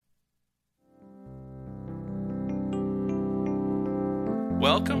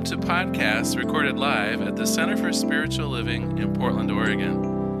Welcome to podcasts recorded live at the Center for Spiritual Living in Portland,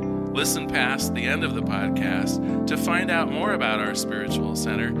 Oregon. Listen past the end of the podcast to find out more about our spiritual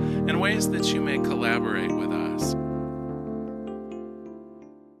center and ways that you may collaborate with us.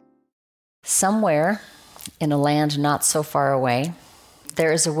 Somewhere in a land not so far away,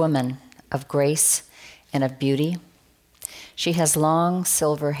 there is a woman of grace and of beauty. She has long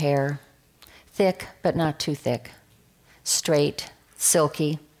silver hair, thick but not too thick, straight,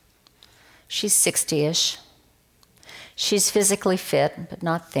 silky. She's 60-ish. She's physically fit, but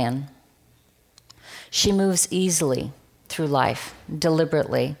not thin. She moves easily through life,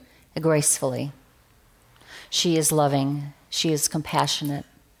 deliberately, gracefully. She is loving. She is compassionate.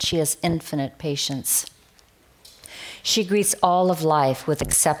 She has infinite patience. She greets all of life with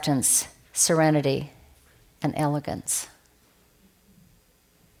acceptance, serenity, and elegance.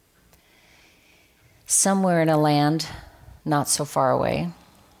 Somewhere in a land not so far away,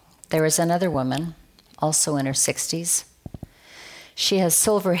 there is another woman, also in her 60s. She has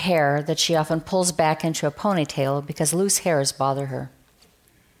silver hair that she often pulls back into a ponytail because loose hairs bother her.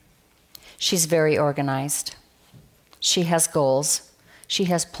 She's very organized. She has goals. She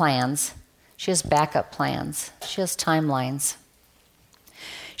has plans. She has backup plans. She has timelines.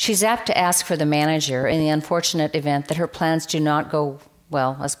 She's apt to ask for the manager in the unfortunate event that her plans do not go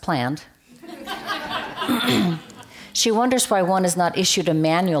well as planned. She wonders why one is not issued a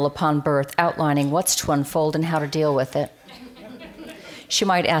manual upon birth outlining what's to unfold and how to deal with it. She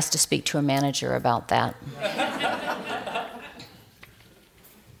might ask to speak to a manager about that.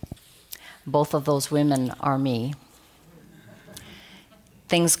 Both of those women are me.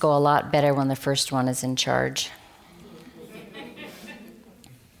 Things go a lot better when the first one is in charge.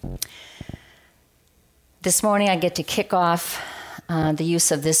 This morning I get to kick off the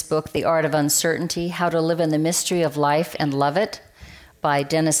use of this book, The Art of Uncertainty, How to Live in the Mystery of Life and Love It, by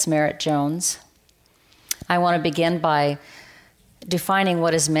Dennis Merritt Jones. I want to begin by defining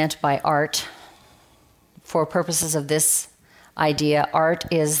what is meant by art. For purposes of this idea, art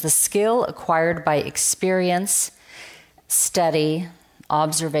is the skill acquired by experience, study,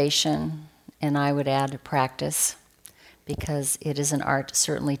 observation, and I would add practice, because it is an art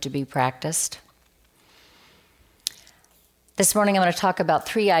certainly to be practiced. This morning I'm going to talk about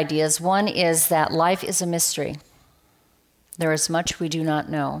three ideas. One is that life is a mystery. There is much we do not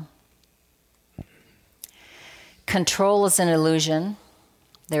know. Control is an illusion.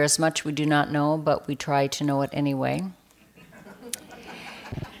 There is much we do not know, but we try to know it anyway.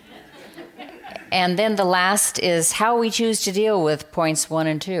 And then the last is how we choose to deal with points 1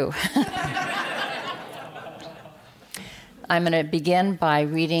 and 2. I'm going to begin by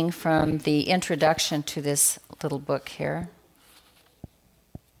reading from the introduction to this little book here.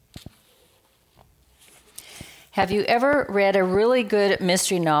 Have you ever read a really good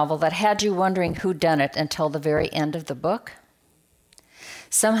mystery novel that had you wondering who done it until the very end of the book?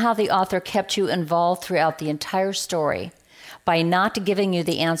 Somehow the author kept you involved throughout the entire story by not giving you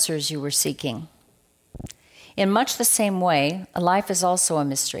the answers you were seeking. In much the same way, life is also a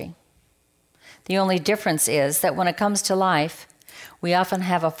mystery. The only difference is that when it comes to life, we often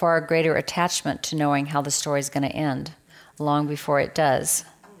have a far greater attachment to knowing how the story is going to end, long before it does.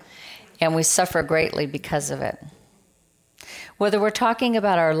 And we suffer greatly because of it. Whether we're talking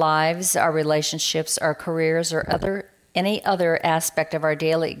about our lives, our relationships, our careers, or any other aspect of our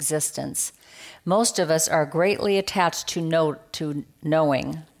daily existence, most of us are greatly attached to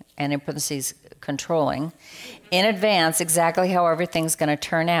knowing, and in parentheses, controlling, in advance exactly how everything's going to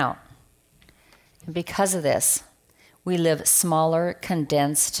turn out. And because of this, we live smaller,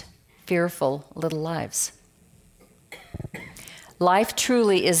 condensed, fearful little lives. Life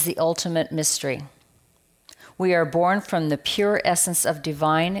truly is the ultimate mystery. We are born from the pure essence of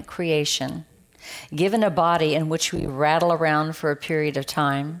divine creation, given a body in which we rattle around for a period of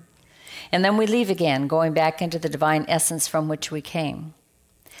time, and then we leave again, going back into the divine essence from which we came.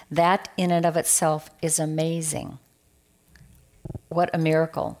 That in and of itself is amazing. What a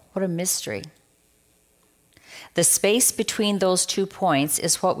miracle. What a mystery. The space between those 2 points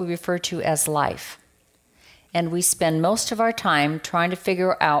is what we refer to as life. And we spend most of our time trying to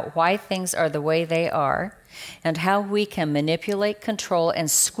figure out why things are the way they are and how we can manipulate, control, and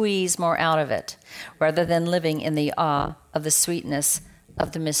squeeze more out of it, rather than living in the awe of the sweetness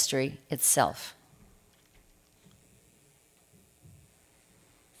of the mystery itself.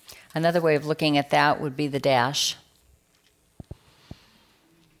 Another way of looking at that would be the dash.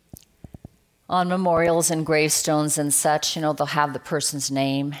 On memorials and gravestones and such, they'll have the person's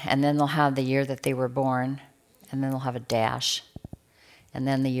name, and then they'll have the year that they were born, and then they'll have a dash, and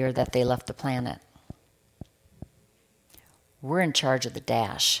then the year that they left the planet. We're in charge of the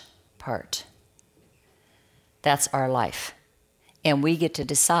dash part. That's our life. And we get to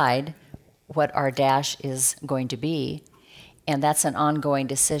decide what our dash is going to be. And that's an ongoing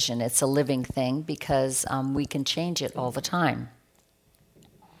decision. It's a living thing because we can change it all the time.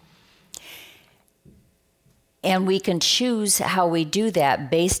 And we can choose how we do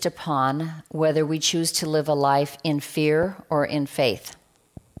that based upon whether we choose to live a life in fear or in faith.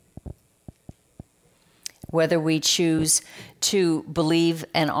 Whether we choose to believe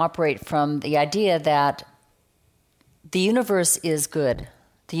and operate from the idea that the universe is good.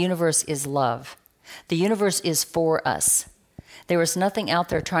 The universe is love. The universe is for us. There is nothing out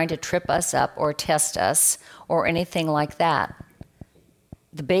there trying to trip us up or test us or anything like that.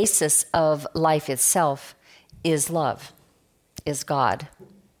 The basis of life itself is love, is God.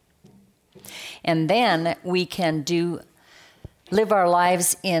 And then we can live our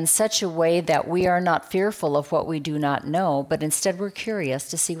lives in such a way that we are not fearful of what we do not know, but instead we're curious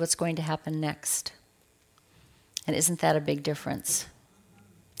to see what's going to happen next. And isn't that a big difference?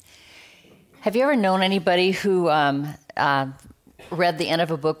 Have you ever known anybody who read the end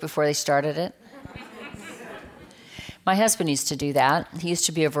of a book before they started it? My husband used to do that. He used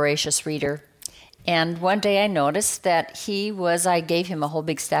to be a voracious reader. And one day I noticed that I gave him a whole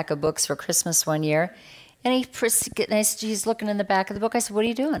big stack of books for Christmas one year, and he's looking in the back of the book. I said, "What are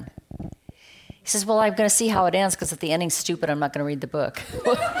you doing?" He says, "Well, I'm going to see how it ends, because if the ending's stupid, I'm not going to read the book."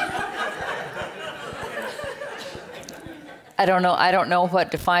 I don't know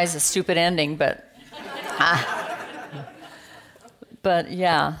what defines a stupid ending, but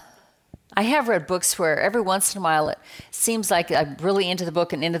yeah. I have read books where every once in a while it seems like I'm really into the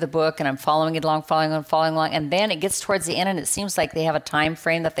book and I'm following along, and then it gets towards the end and it seems like they have a time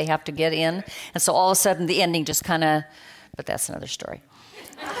frame that they have to get in, and so all of a sudden the ending just kind of, but that's another story.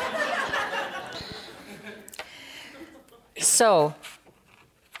 So,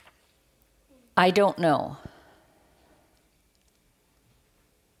 I don't know.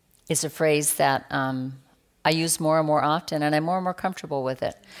 It's a phrase that I use more and more often, and I'm more and more comfortable with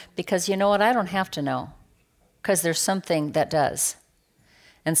it. Because you know what? I don't have to know. Because there's something that does.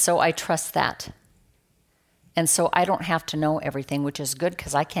 And so I trust that. And so I don't have to know everything, which is good,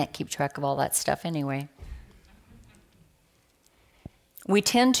 because I can't keep track of all that stuff anyway. We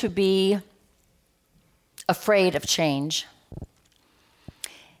tend to be afraid of change.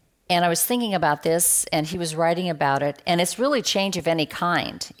 And I was thinking about this, and he was writing about it, and it's really change of any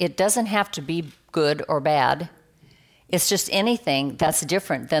kind. It doesn't have to be good or bad. It's just anything that's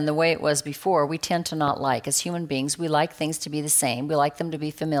different than the way it was before we tend to not like. As human beings, we like things to be the same. We like them to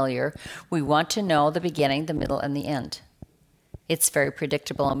be familiar. We want to know the beginning, the middle, and the end. It's very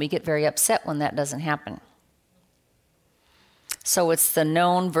predictable, and we get very upset when that doesn't happen. So it's the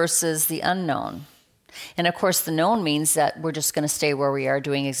known versus the unknown. And of course, the known means that we're just going to stay where we are,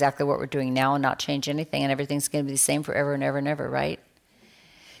 doing exactly what we're doing now and not change anything, and everything's going to be the same forever and ever and ever, right?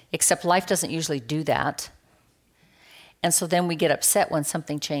 Except life doesn't usually do that. And so then we get upset when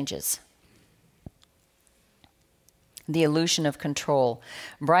something changes. The illusion of control.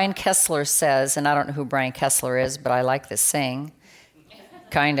 Brian Kessler says, and I don't know who Brian Kessler is, but I like this saying,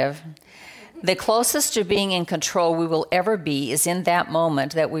 kind of. The closest to being in control we will ever be is in that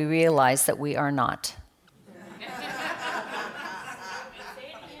moment that we realize that we are not.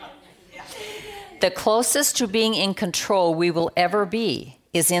 The closest to being in control we will ever be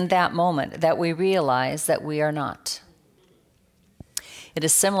is in that moment that we realize that we are not. It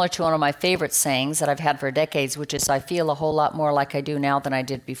is similar to one of my favorite sayings that I've had for decades, which is, I feel a whole lot more like I do now than I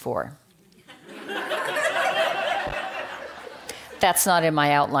did before. That's not in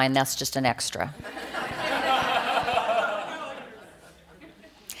my outline, that's just an extra.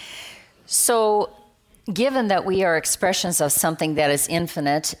 So, given that we are expressions of something that is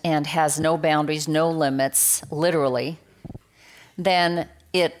infinite and has no boundaries, no limits, literally, then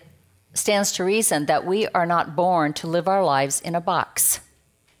it stands to reason that we are not born to live our lives in a box,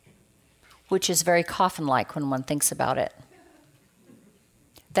 which is very coffin-like when one thinks about it.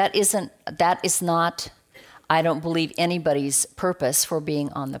 That is not, I don't believe, anybody's purpose for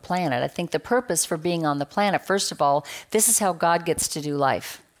being on the planet. I think the purpose for being on the planet, first of all, this is how God gets to do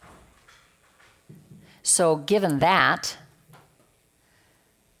life. So given that,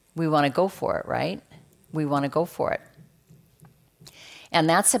 we want to go for it, right? We want to go for it. And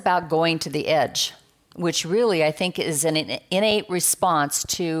that's about going to the edge, which really I think is an innate response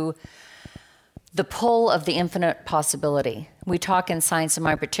to the pull of the infinite possibility. We talk in Science of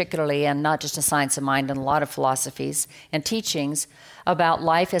Mind particularly, and not just in Science of Mind, and a lot of philosophies and teachings about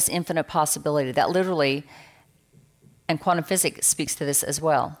life as infinite possibility. That literally, and quantum physics speaks to this as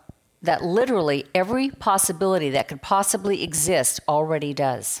well. that literally every possibility that could possibly exist already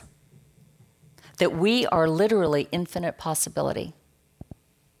does. That we are literally infinite possibility,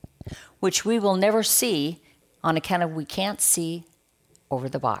 which we will never see on account of we can't see over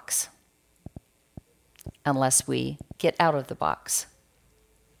the box unless we get out of the box.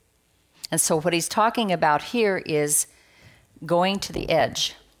 And so what he's talking about here is going to the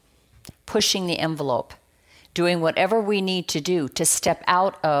edge, pushing the envelope, doing whatever we need to do to step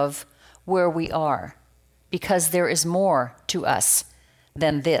out of where we are, because there is more to us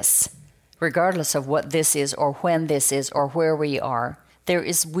than this, regardless of what this is or when this is or where we are.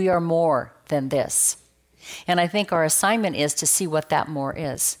 We are more than this. And I think our assignment is to see what that more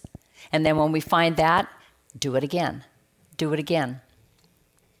is. And then when we find that, do it again. Do it again.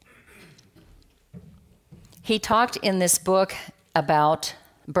 He talked in this book about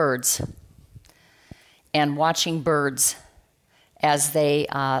birds and watching birds as they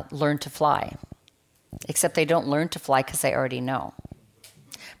learn to fly. Except they don't learn to fly because they already know.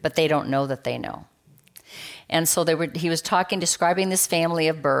 But they don't know that they know. And so he was describing this family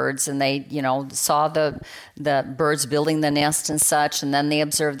of birds, and they, saw the birds building the nest and such, and then they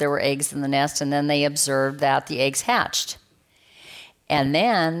observed there were eggs in the nest, and then they observed that the eggs hatched. And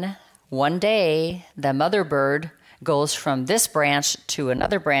then one day, the mother bird goes from this branch to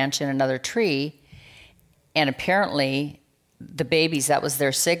another branch in another tree, and apparently the babies, that was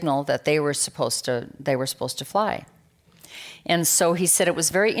their signal that they were supposed to fly. And so he said it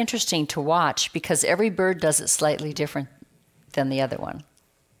was very interesting to watch because every bird does it slightly different than the other one.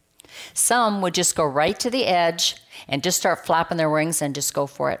 Some would just go right to the edge and just start flapping their wings and just go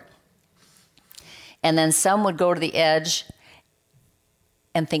for it. And then some would go to the edge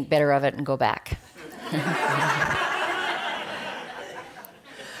and think better of it and go back.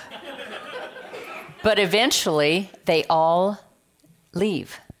 But eventually, they all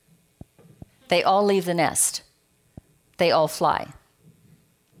leave. They all leave the nest. They all fly.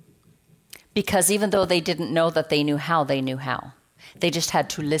 Because even though they didn't know that they knew how, they knew how. They just had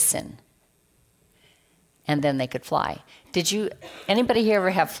to listen. And then they could fly. Anybody here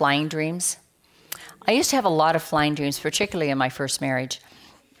ever have flying dreams? I used to have a lot of flying dreams, particularly in my first marriage.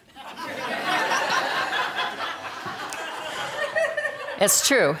 It's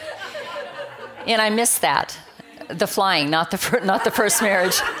true. And I miss that. The flying, not the first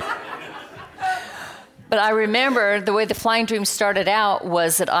marriage. But I remember the way the flying dream started out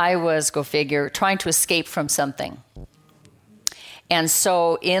was that I was, go figure, trying to escape from something. And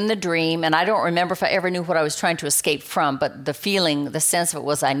so in the dream, and I don't remember if I ever knew what I was trying to escape from, but the feeling, the sense of it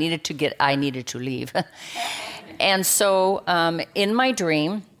was I needed to leave. And so in my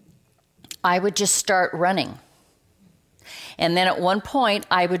dream, I would just start running. And then at one point,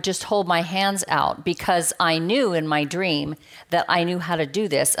 I would just hold my hands out because I knew in my dream that I knew how to do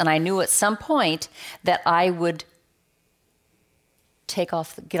this. And I knew at some point that I would get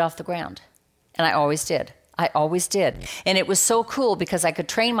off the ground. And I always did. And it was so cool because I could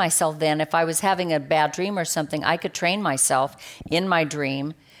train myself then. If I was having a bad dream or something, I could train myself in my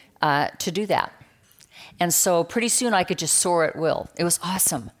dream to do that. And so pretty soon I could just soar at will. It was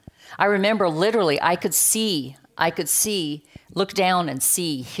awesome. I remember literally I could look down and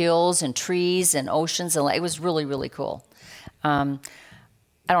see hills and trees and oceans. And it was really, really cool. I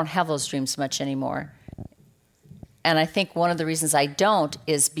don't have those dreams much anymore. And I think one of the reasons I don't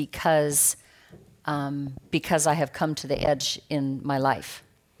is because I have come to the edge in my life.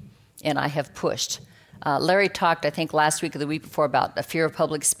 And I have pushed. Larry talked, I think, last week or the week before about the fear of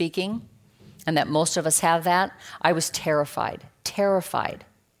public speaking. And that most of us have that. I was terrified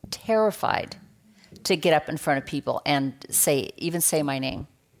to get up in front of people and say my name.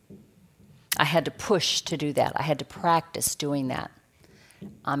 I had to push to do that. I had to practice doing that.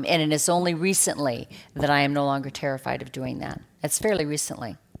 And it is only recently that I am no longer terrified of doing that. It's fairly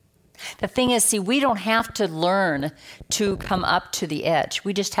recently. The thing is, we don't have to learn to come up to the edge.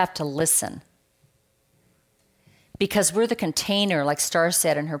 We just have to listen. Because we're the container, like Star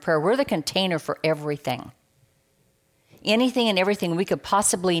said in her prayer, we're the container for everything. Anything and everything we could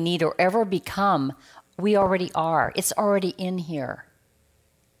possibly need or ever become, we already are. It's already in here.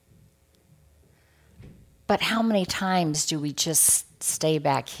 But how many times do we just stay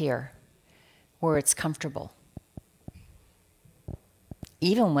back here where it's comfortable?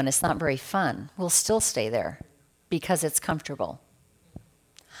 Even when it's not very fun, we'll still stay there because it's comfortable.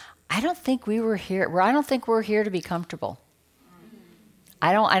 I don't think we're here to be comfortable.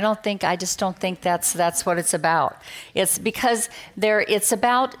 I just don't think that's what it's about. It's because it's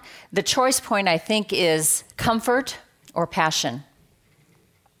about, the choice point, I think, is comfort or passion.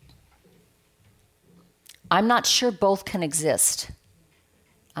 I'm not sure both can exist.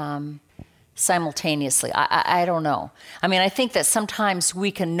 simultaneously. I don't know. I mean, I think that sometimes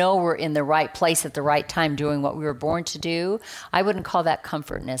we can know we're in the right place at the right time doing what we were born to do. I wouldn't call that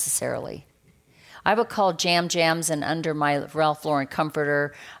comfort necessarily. I would call jams and under my Ralph Lauren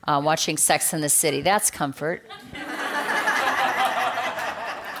comforter, watching Sex and the City. That's comfort.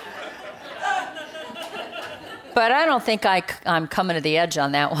 But I don't think I'm coming to the edge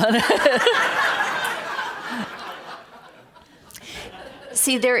on that one.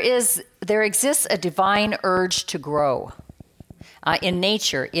 See, there exists a divine urge to grow. In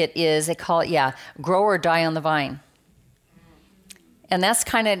nature, it is, they call it, grow or die on the vine. And that's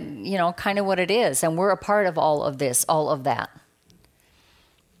kind of what it is. And we're a part of all of this, all of that.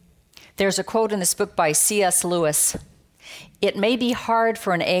 There's a quote in this book by C.S. Lewis. "It may be hard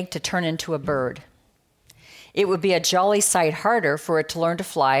for an egg to turn into a bird. It would be a jolly sight harder for it to learn to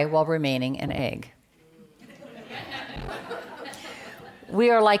fly while remaining an egg." We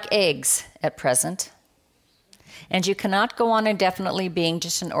are like eggs at present, and you cannot go on indefinitely being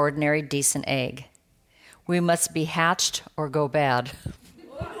just an ordinary, decent egg. We must be hatched or go bad.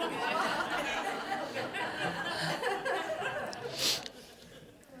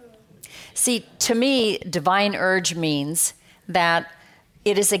 See, to me, divine urge means that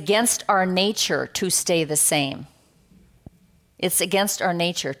it is against our nature to stay the same. It's against our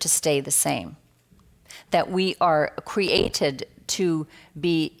nature to stay the same. That we are created to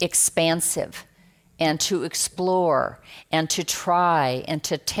be expansive and to explore and to try and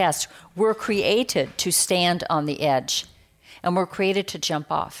to test. We're created to stand on the edge, and we're created to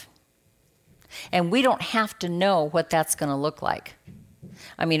jump off. And we don't have to know what that's going to look like.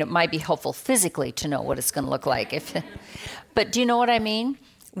 I mean, it might be helpful physically to know what it's going to look like. But do you know what I mean?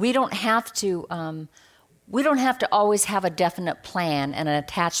 We don't have to always have a definite plan and an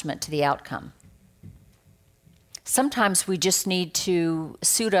attachment to the outcome. Sometimes we just need to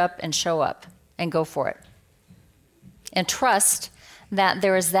suit up and show up and go for it. And trust that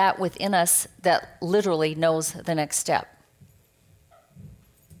there is that within us that literally knows the next step.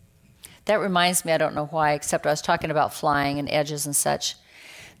 That reminds me, I don't know why, except I was talking about flying and edges and such.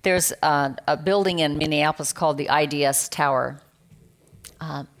 There's a building in Minneapolis called the IDS Tower.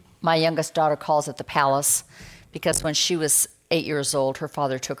 My youngest daughter calls it the Palace because when she was 8 years old, her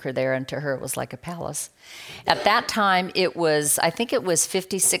father took her there, and to her it was like a palace. At that time, I think it was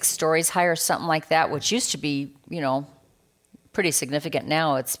 56 stories high or something like that, which used to be, pretty significant.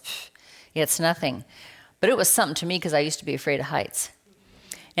 Now it's nothing. But it was something to me because I used to be afraid of heights.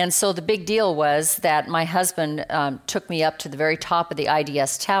 And so the big deal was that my husband took me up to the very top of the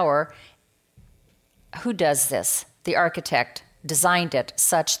IDS Tower. Who does this? The architect designed it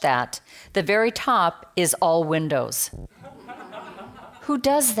such that the very top is all windows. Who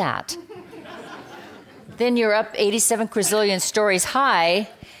does that? Then you're up 87 quadrillion stories high.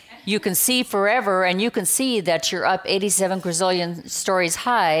 You can see forever, and you can see that you're up 87 quadrillion stories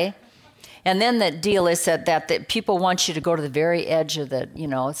high. And then the deal is that people want you to go to the very edge of the,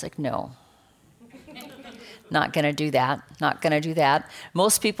 it's like, no. Not going to do that. Not going to do that.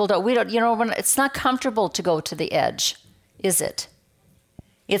 Most people don't. It's not comfortable to go to the edge, is it?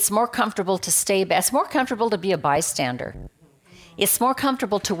 It's more comfortable to stay back. It's more comfortable to be a bystander. It's more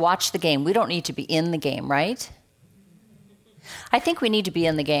comfortable to watch the game. We don't need to be in the game, right? I think we need to be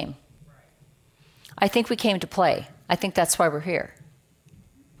in the game. I think we came to play. I think that's why we're here.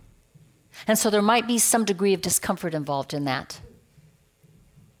 And so there might be some degree of discomfort involved in that.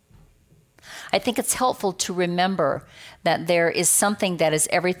 I think it's helpful to remember that there is something that is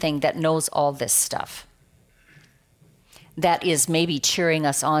everything that knows all this stuff. That is maybe cheering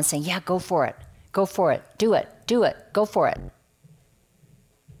us on, saying, yeah, go for it, do it, go for it.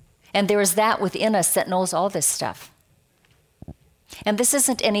 And there is that within us that knows all this stuff. And this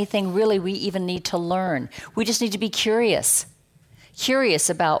isn't anything really we even need to learn. We just need to be curious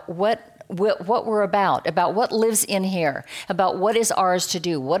about what we're about what lives in here, about what is ours to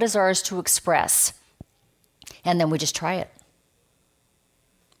do, what is ours to express. And then we just try it.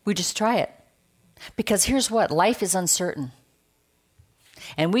 We just try it. Because here's what, life is uncertain.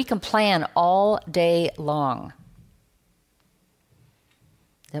 And we can plan all day long.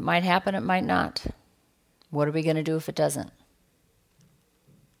 It might happen, it might not. What are we going to do if it doesn't?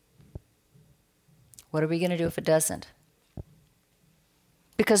 What are we going to do if it doesn't?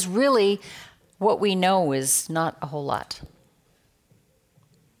 Because really, what we know is not a whole lot.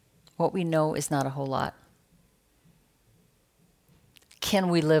 What we know is not a whole lot. Can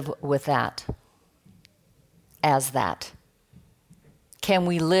we live with that? As that? Can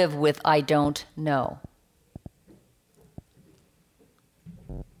we live with I don't know?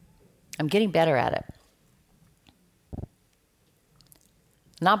 I'm getting better at it.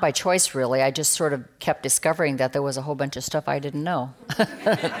 Not by choice, really. I just sort of kept discovering that there was a whole bunch of stuff I didn't know.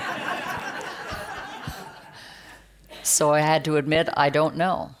 So I had to admit I don't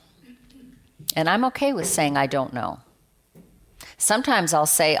know. And I'm okay with saying I don't know. Sometimes I'll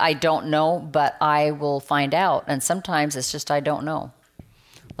say I don't know, but I will find out. And sometimes it's just I don't know.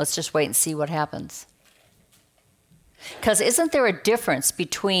 Let's just wait and see what happens. Because isn't there a difference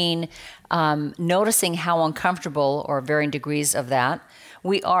between noticing how uncomfortable, or varying degrees of that,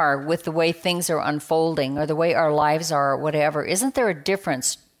 we are with the way things are unfolding or the way our lives are or whatever? Isn't there a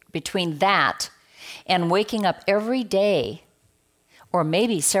difference between that and waking up every day, or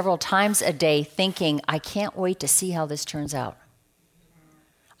maybe several times a day, thinking, I can't wait to see how this turns out.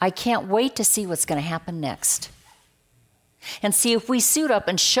 I can't wait to see what's going to happen next. And see, if we suit up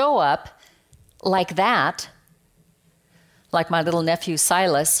and show up like that, like my little nephew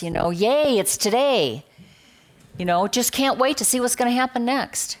Silas, yay, it's today. Just can't wait to see what's going to happen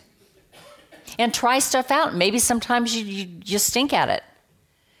next. And try stuff out. Maybe sometimes you just stink at it.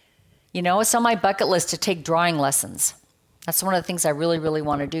 It's on my bucket list to take drawing lessons. That's one of the things I really, really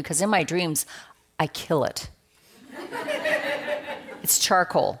want to do, because in my dreams, I kill it. It's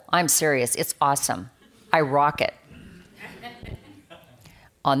charcoal. I'm serious. It's awesome. I rock it.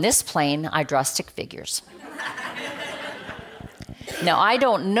 On this plane, I draw stick figures. Now, I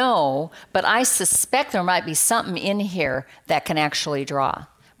don't know, but I suspect there might be something in here that can actually draw.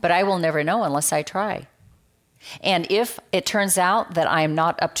 But I will never know unless I try. And if it turns out that I am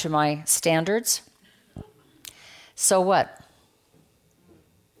not up to my standards, so what?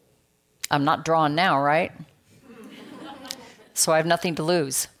 I'm not drawing now, right? So I have nothing to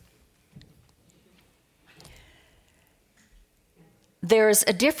lose. There's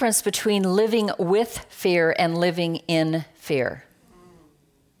a difference between living with fear and living in fear.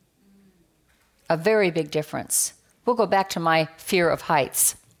 A very big difference. We'll go back to my fear of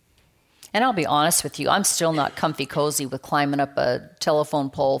heights. And I'll be honest with you, I'm still not comfy cozy with climbing up a telephone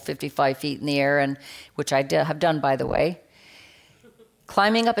pole 55 feet in the air, and which I have done, by the way.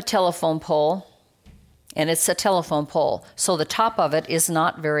 Climbing up a telephone pole, and it's a telephone pole, so the top of it is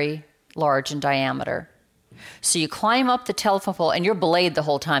not very large in diameter. So you climb up the telephone pole, and you're belayed the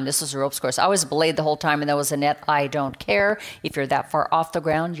whole time. This was a ropes course. I was belayed the whole time, and there was a net. I don't care. If you're that far off the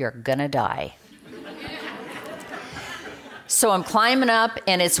ground, you're gonna die. So I'm climbing up,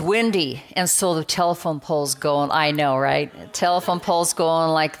 and it's windy, and so the telephone pole's going, I know, right? Telephone pole's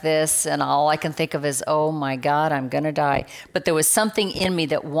going like this, and all I can think of is, oh my God, I'm gonna die. But there was something in me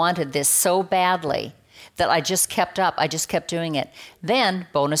that wanted this so badly that I just kept up. I just kept doing it. Then,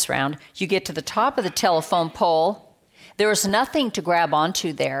 bonus round, you get to the top of the telephone pole. There is nothing to grab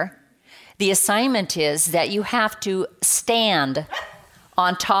onto there. The assignment is that you have to stand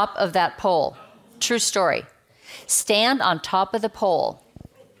on top of that pole. True story. Stand on top of the pole.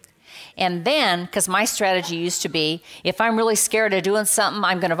 And then, because my strategy used to be, if I'm really scared of doing something,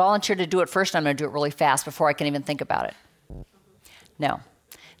 I'm going to volunteer to do it first, and I'm going to do it really fast before I can even think about it. No.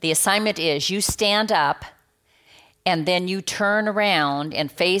 The assignment is you stand up, and then you turn around and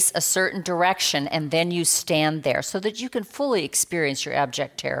face a certain direction, and then you stand there so that you can fully experience your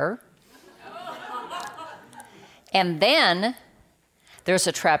abject terror. And then there's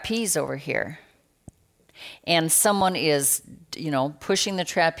a trapeze over here. And someone is, pushing the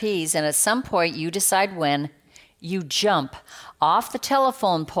trapeze, and at some point you decide when you jump off the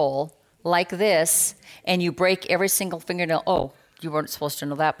telephone pole like this, and you break every single fingernail. Oh, you weren't supposed to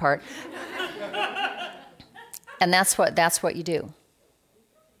know that part. And that's what you do.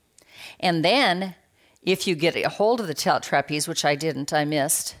 And then, if you get a hold of the trapeze, which I didn't, I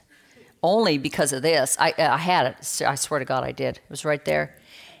missed, only because of this. I had it. I swear to God I did. It was right there.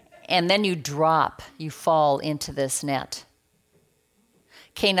 And then you fall into this net.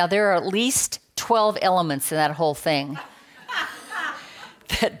 Okay, now there are at least 12 elements in that whole thing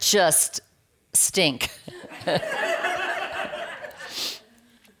that just stink.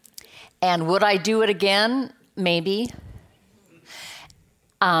 And would I do it again? Maybe.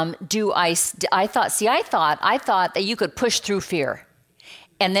 I thought that you could push through fear,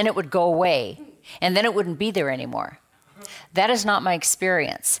 and then it would go away, and then it wouldn't be there anymore. That is not my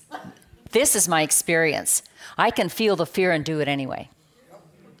experience. This is my experience. I can feel the fear and do it anyway.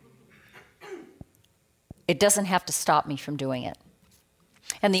 It doesn't have to stop me from doing it.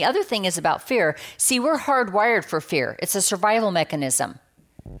 And the other thing is about fear. See, we're hardwired for fear. It's a survival mechanism.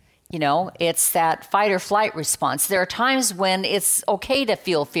 It's that fight or flight response. There are times when it's okay to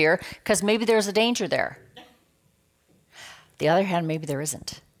feel fear because maybe there's a danger there. The other hand, maybe there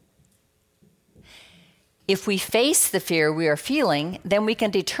isn't. If we face the fear we are feeling, then we can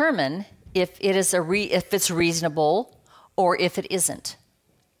determine if it's reasonable or if it isn't.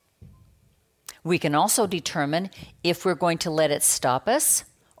 We can also determine if we're going to let it stop us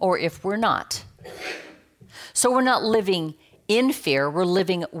or if we're not. So we're not living in fear, we're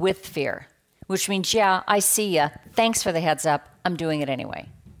living with fear, which means, yeah, I see ya. Thanks for the heads up. I'm doing it anyway.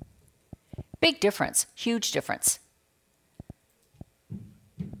 Big difference, huge difference.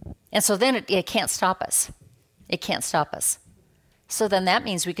 And so then it can't stop us. It can't stop us. So then that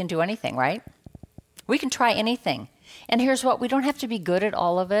means we can do anything, right? We can try anything. And here's what, we don't have to be good at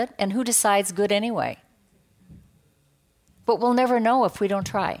all of it. And who decides good anyway? But we'll never know if we don't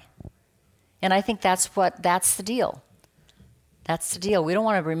try. And I think that's the deal. That's the deal. We don't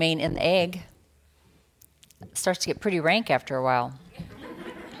want to remain in the egg. It starts to get pretty rank after a while.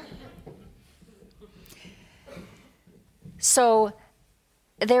 So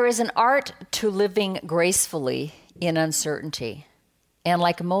there is an art to living gracefully in uncertainty. And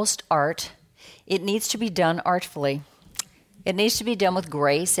like most art, it needs to be done artfully. It needs to be done with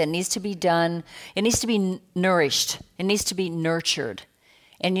grace. It needs to be nourished. It needs to be nurtured.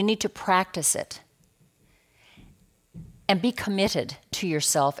 And you need to practice it. And be committed to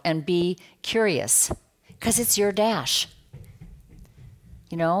yourself and be curious. Because it's your dash.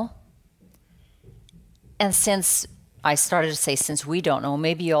 You know? And since I started to say, since we don't know,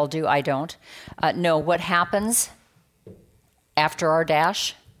 maybe you all do, I don't, know what happens after our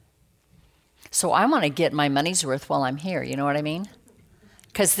dash. So I want to get my money's worth while I'm here, you know what I mean?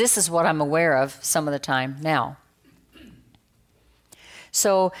 Because this is what I'm aware of some of the time now.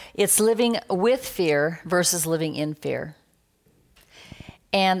 So it's living with fear versus living in fear.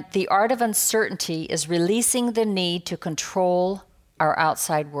 And the art of uncertainty is releasing the need to control our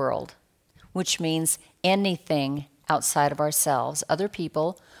outside world, which means anything outside of ourselves, other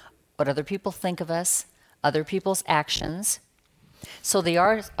people, what other people think of us, other people's actions. So the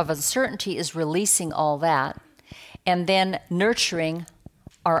art of uncertainty is releasing all that and then nurturing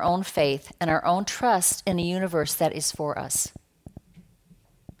our own faith and our own trust in a universe that is for us.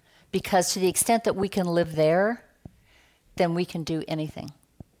 Because to the extent that we can live there, then we can do anything.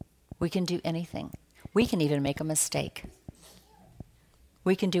 We can do anything. We can even make a mistake.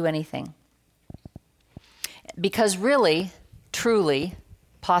 We can do anything. Because really, truly,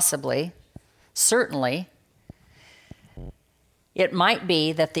 possibly, certainly, it might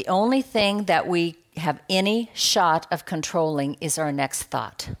be that the only thing that we have any shot of controlling is our next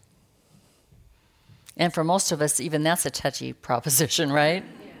thought. And for most of us, even that's a touchy proposition, right?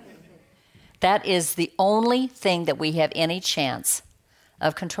 That is the only thing that we have any chance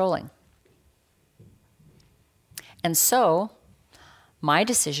of controlling. And so, my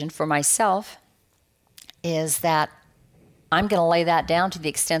decision for myself is that I'm going to lay that down to the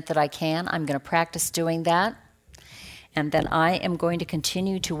extent that I can. I'm going to practice doing that. And then I am going to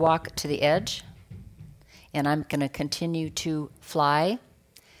continue to walk to the edge. And I'm going to continue to fly.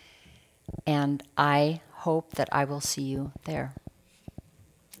 And I hope that I will see you there.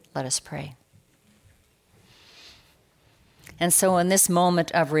 Let us pray. And so in this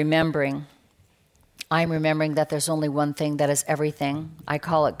moment of remembering, I'm remembering that there's only one thing that is everything. I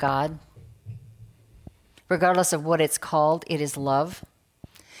call it God. Regardless of what it's called, it is love.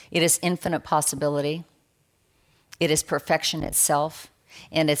 It is infinite possibility. It is perfection itself.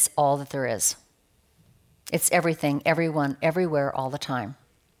 And it's all that there is. It's everything, everyone, everywhere, all the time.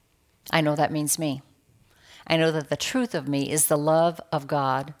 I know that means me. I know that the truth of me is the love of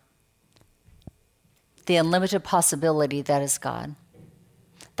God. The unlimited possibility that is God.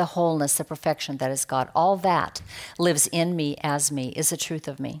 The wholeness, the perfection that is God. All that lives in me as me is the truth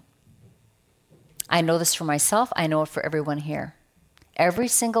of me. I know this for myself. I know it for everyone here. Every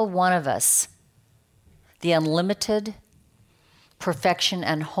single one of us, the unlimited perfection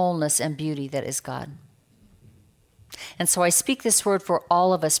and wholeness and beauty that is God. And so I speak this word for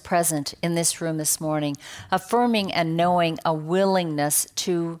all of us present in this room this morning, affirming and knowing a willingness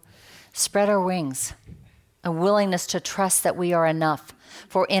to spread our wings, a willingness to trust that we are enough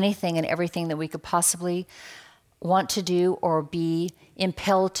for anything and everything that we could possibly want to do or be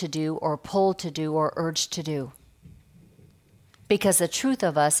impelled to do or pulled to do or urged to do. Because the truth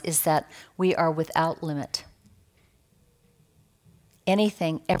of us is that we are without limit.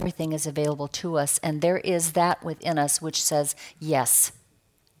 Anything, everything is available to us, and there is that within us which says, yes,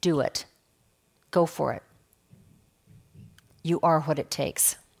 do it. Go for it. You are what it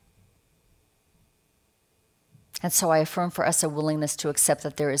takes. And so I affirm for us a willingness to accept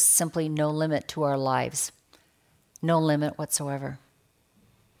that there is simply no limit to our lives. No limit whatsoever.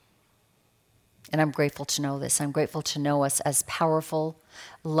 And I'm grateful to know this. I'm grateful to know us as powerful,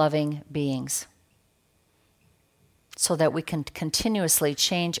 loving beings so that we can continuously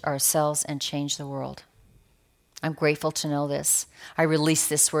change ourselves and change the world. I'm grateful to know this. I release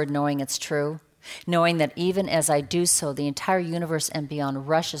this word knowing it's true. knowing that even as I do so, the entire universe and beyond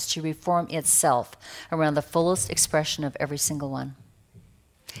rushes to reform itself around the fullest expression of every single one.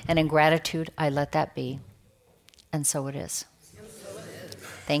 And in gratitude, I let that be. And so it is.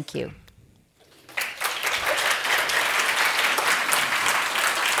 Thank you.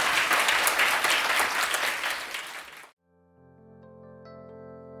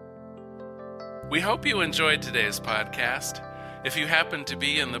 We hope you enjoyed today's podcast. If you happen to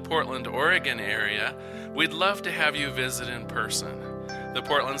be in the Portland, Oregon area, we'd love to have you visit in person. The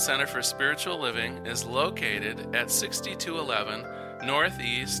Portland Center for Spiritual Living is located at 6211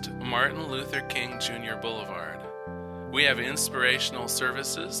 Northeast Martin Luther King Jr. Boulevard. We have inspirational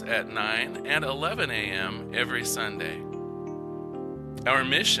services at 9 and 11 a.m. every Sunday. Our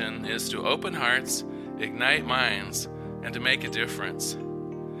mission is to open hearts, ignite minds, and to make a difference.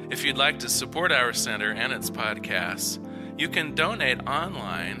 If you'd like to support our center and its podcasts, you can donate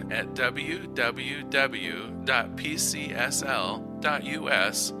online at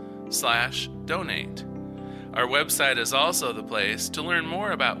www.pcsl.us/donate. Our website is also the place to learn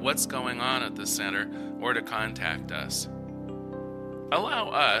more about what's going on at the center or to contact us. Allow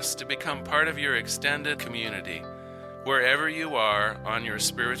us to become part of your extended community. Wherever you are on your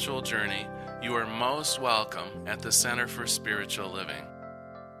spiritual journey, you are most welcome at the Center for Spiritual Living.